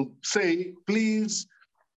I'll say, please,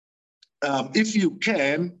 if you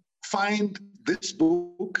can, find this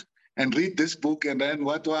book and read this book and then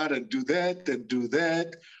what, and do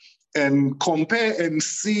that, and compare and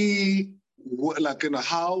see like, you know,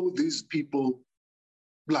 how these people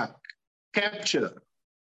like capture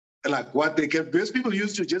like what they get, because people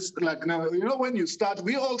used to just like, now, you know, when you start,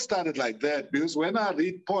 we all started like that, because when I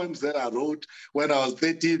read poems that I wrote when I was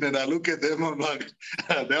 13 and I look at them, I'm like,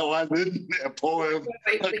 that wasn't a poem.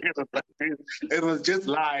 It was just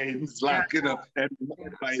lines, like, you know, and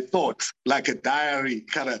my thoughts, like a diary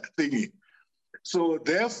kind of thingy. So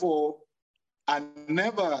therefore, I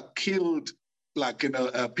never killed like, you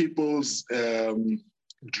know, people's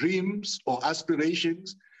dreams or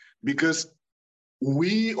aspirations, because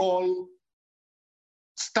we all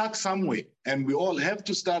start somewhere and we all have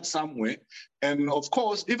to start somewhere. And of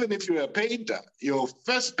course, even if you're a painter, your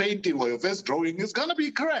first painting or your first drawing is gonna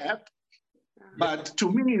be crap. But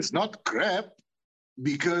to me, it's not crap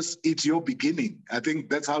because it's your beginning. I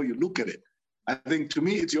think that's how you look at it. I think to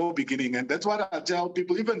me, it's your beginning. And that's what I tell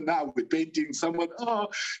people, even now with painting, someone, oh,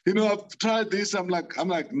 you know, I've tried this. I'm like,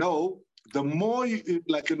 no, the more you,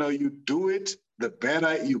 like, you know, you do it, the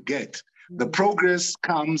better you get. The progress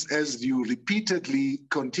comes as you repeatedly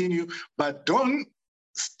continue, but don't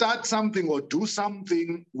start something or do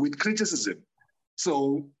something with criticism.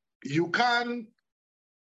 So you can't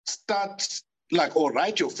start like, or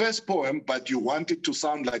write your first poem, but you want it to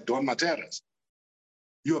sound like Don Mattera's.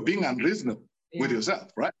 You're being unreasonable with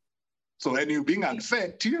yourself, right? So, and you're being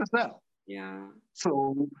unfair to yourself. Yeah.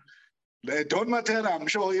 So, Don Mattera, I'm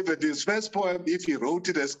sure even his first poem, if he wrote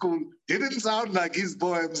it at school, didn't sound like his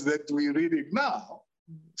poems that we're reading now.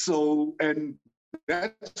 So, and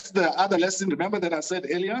that's the other lesson, remember that I said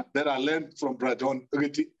earlier, that I learned from Don.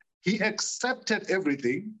 He accepted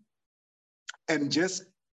everything and just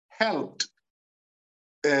helped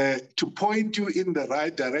to point you in the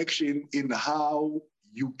right direction in how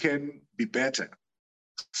you can be better.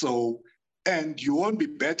 So, and you won't be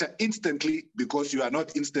better instantly because you are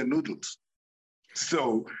not instant noodles.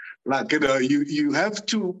 So, like, you know, you have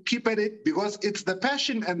to keep at it because it's the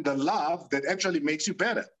passion and the love that actually makes you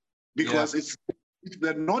better. Because it's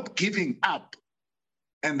they're not giving up.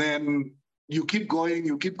 And then you keep going and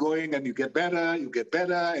you get better, and you get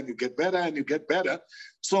better.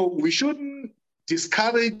 So we shouldn't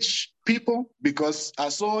discourage people, because I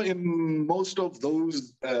saw in most of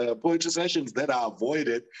those poetry sessions that I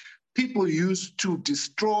avoided, people used to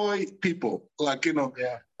destroy people. Like, you know,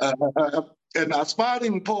 an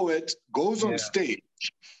aspiring poet goes on stage,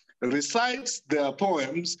 recites their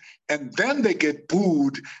poems, and then they get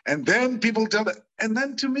booed, and then people tell them, and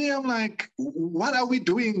then to me, I'm like, what are we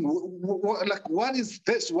doing? What is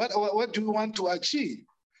this? What do you want to achieve?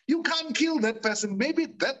 You can't kill that person. Maybe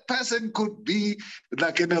that person could be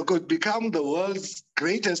like, you know, could become the world's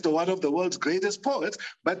greatest or one of the world's greatest poets,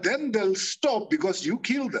 but then they'll stop because you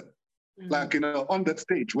killed them. Like, you know, on that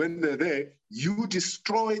stage, when they're there, you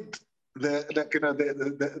destroyed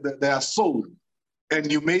their soul,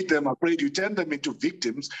 and you made them afraid. You turned them into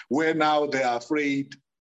victims, where now they are afraid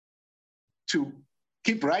to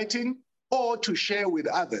keep writing or to share with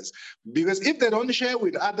others. Because if they don't share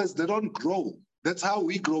with others, they don't grow. That's how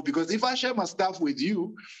we grow. Because if I share my stuff with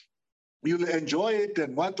you, you'll enjoy it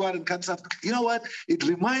and what and kind of stuff. You know what? It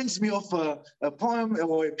reminds me of a poem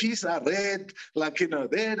or a piece I read, like, you know,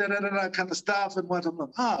 kind of stuff and what. I'm like,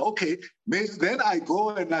 okay. Then I go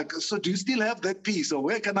and like, so do you still have that piece, or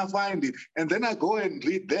where can I find it? And then I go and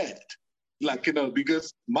read that. like,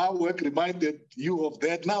 because my work reminded you of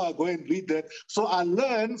that. Now I go and read that. So I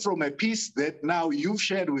learn from a piece that now you've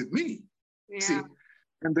shared with me. Yeah. See,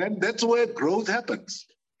 and then that's where growth happens.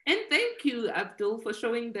 And thank you, Abdul, for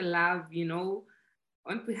showing the love,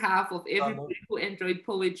 on behalf of everybody who enjoyed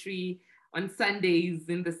poetry on Sundays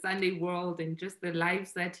in the Sunday world and just the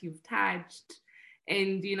lives that you've touched.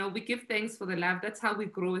 And, we give thanks for the love. That's how we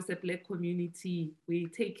grow as a Black community. We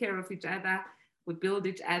take care of each other. We build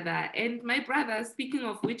each other. And my brother, speaking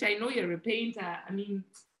of which, I know you're a painter. I mean,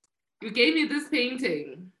 you gave me this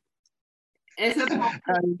painting as a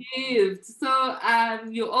gift. So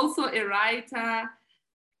you're also a writer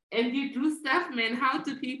and you do stuff, man. How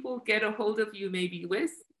do people get a hold of you? Maybe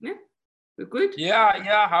Wes? Yeah, we're good.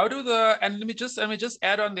 Yeah. How do and let me just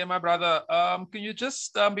add on there, my brother. Can you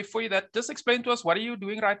just before you that just explain to us what are you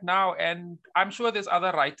doing right now? And I'm sure there's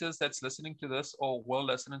other writers that's listening to this or will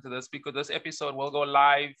listen to this because this episode will go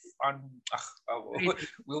live on.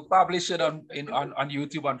 We'll publish it on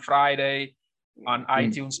YouTube on Friday, on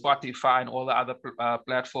iTunes, Spotify, and all the other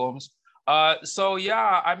platforms. So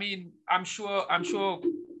yeah, I mean, I'm sure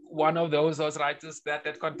one of those writers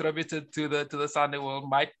that contributed to the Sunday World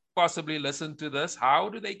might possibly listen to this. How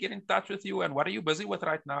do they get in touch with you, and what are you busy with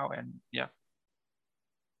right now? And yeah.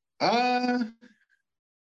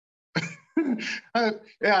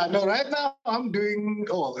 Right now I'm doing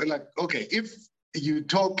if you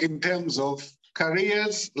talk in terms of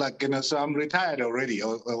careers, so I'm retired already,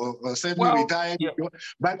 or retired, yeah.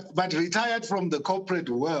 but retired from the corporate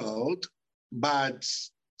world, but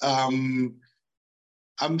I'm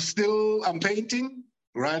painting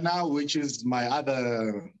right now, which is my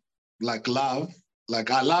other love.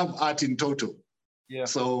 I love art in total. Yeah.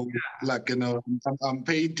 So I'm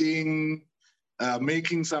painting,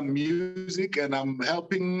 making some music, and I'm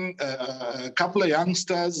helping a couple of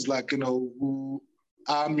youngsters who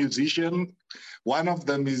are musicians. One of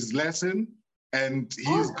them is Lesson, and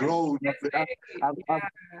he's grown. I've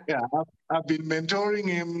been mentoring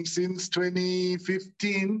him since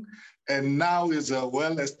 2015, and now he's a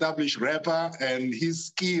well-established rapper, and his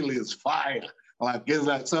skill is fire.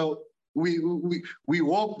 So we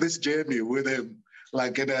walk this journey with him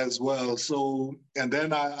as well. So, and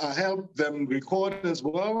then I help them record as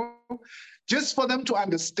well, just for them to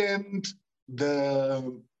understand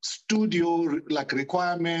the studio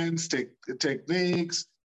requirements, techniques,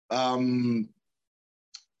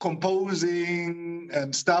 composing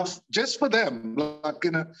and stuff, just for them.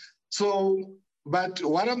 So, but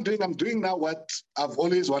what I'm doing now what I've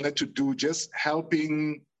always wanted to do, just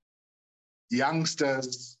helping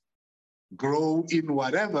youngsters grow in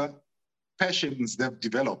whatever passions they've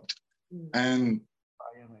developed. And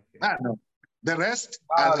I don't know. The rest,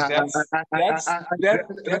 that's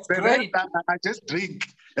great. I just drink.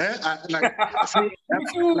 Have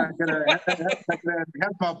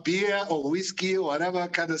my beer or whiskey or whatever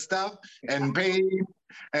kind of stuff, and paint,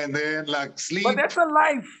 and then sleep. But that's a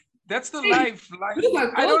life. That's the life.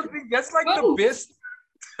 I don't think that's the best.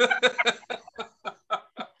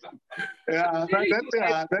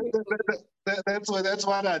 That's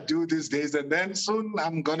what I do these days. And then soon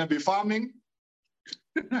I'm gonna be farming.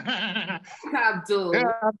 Abdul.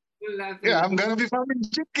 I'm gonna be farming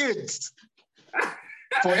chickens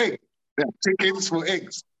for eggs. Yeah, chickens for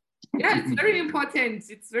eggs. Yeah, it's very important.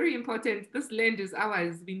 It's very important. This land is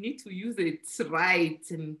ours. We need to use it right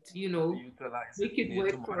and make it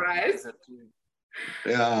work for us.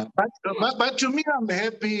 Yeah, but to me, I'm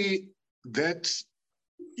happy that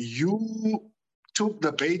you took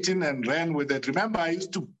the baiting and ran with it. Remember, I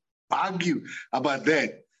used to bug you about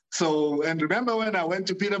that. So, and remember when I went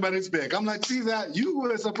to Pietermaritzburg, I'm like, see that you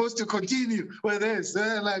were supposed to continue with this,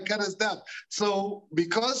 kind of stuff. So,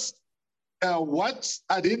 because what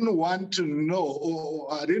I didn't want to know,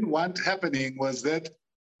 or I didn't want happening, was that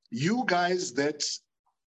you guys that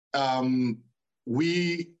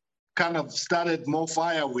we kind of started more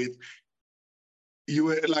fire with, you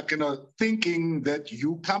were thinking that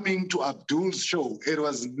you coming to Abdul's show. It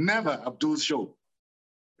was never Abdul's show.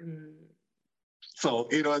 Mm. So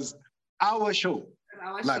it was our show,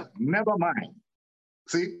 never mind.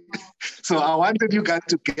 See? So I wanted you guys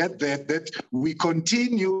to get that we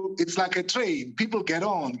continue. It's like a train. People get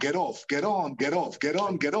on, get off, get on, get off, get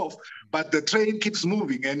on, get off. But the train keeps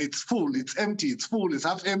moving and it's full, it's empty, it's full, it's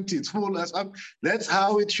half empty, it's full. That's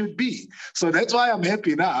how it should be. So that's why I'm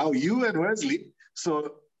happy now, you and Wesley.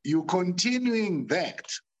 So you continuing that.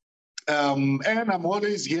 And I'm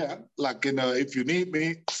always here, if you need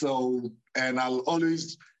me. So, and I'll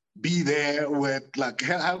always be there with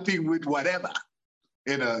helping with whatever,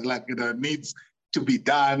 needs. to be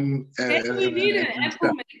done. And we need an Apple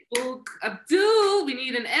MacBook. Abdul, we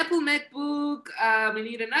need an Apple MacBook. We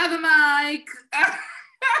need another mic.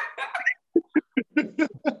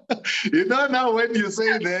 You know, now when you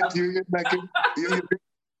say that, you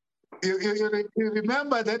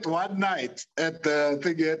remember that one night at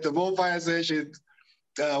the bonfire session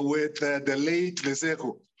with the late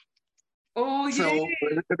Lesego. Oh, yeah. So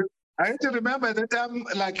I have to remember that time,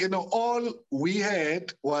 like, all we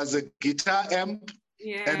had was a guitar amp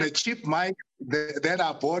and a cheap mic that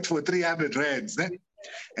I bought for 300 rands.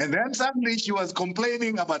 And then suddenly she was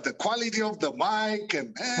complaining about the quality of the mic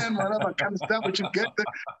and whatever kind of stuff we should get.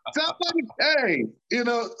 Somebody, hey,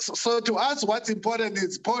 so to us, what's important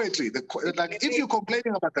is poetry. Like, if you're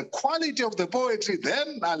complaining about the quality of the poetry,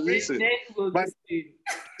 then I'll listen. But if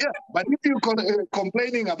you're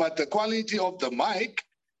complaining about the quality of the mic,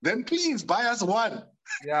 then please buy us one.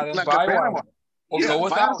 Yeah, then like buy a better one. Or go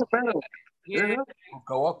buy us without. a better one. Yeah.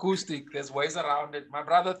 Go acoustic. There's ways around it. My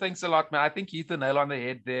brother, thanks a lot, man. I think you hit the nail on the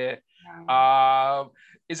head there.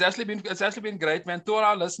 It's actually been great, man. To all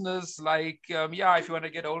our listeners, like, if you want to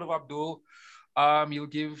get hold of Abdul, you'll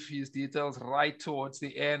give his details right towards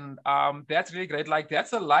the end. That's really great. Like,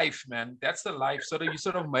 that's a life, man. That's the life. You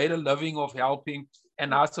sort of made a living of helping, and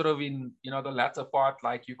now sort of in the latter part,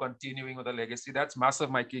 like, you continuing with the legacy. That's massive,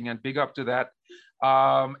 my king, and big up to that.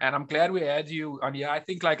 And I'm glad we had you on here. I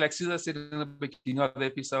think like Caesar said in the beginning of the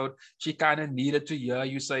episode, she kind of needed to hear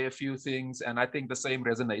you say a few things, and I think the same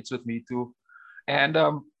resonates with me too. And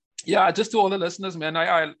just to all the listeners, man,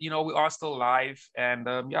 we are still live, and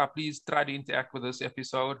please try to interact with this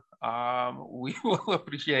episode. We will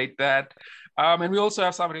appreciate that. And we also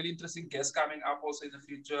have some really interesting guests coming up also in the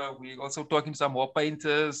future. We're also talking to some more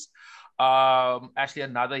painters. Actually,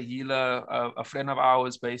 another healer, a friend of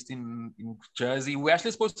ours based in Jersey. We're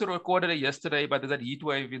actually supposed to record it yesterday, but there's a heat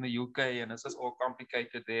wave in the UK, and it's just all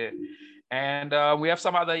complicated there. And we have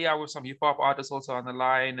some other, with some hip hop artists also on the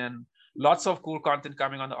line, and lots of cool content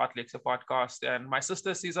coming on the Art Lecture podcast. And my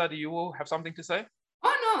sister, Caesar, do you have something to say?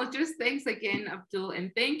 Oh, no, just thanks again, Abdul.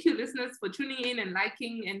 And thank you, listeners, for tuning in and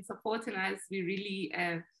liking and supporting us. We really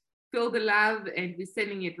feel the love, and we're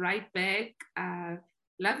sending it right back.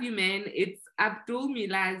 Love you, man. It's Abdul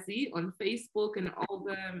Milazi on Facebook and all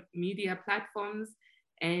the media platforms.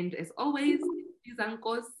 And as always,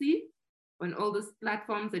 Izankosi on all those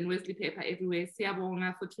platforms, and Wesley Paper everywhere.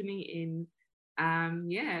 Siyabonga for tuning in.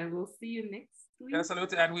 We'll see you next week. Yeah,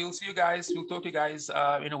 salute. And we'll see you guys. We'll talk to you guys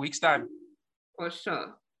in a week's time. For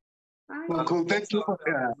sure. Bye. Cool. Thank you for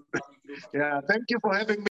thank you for having me.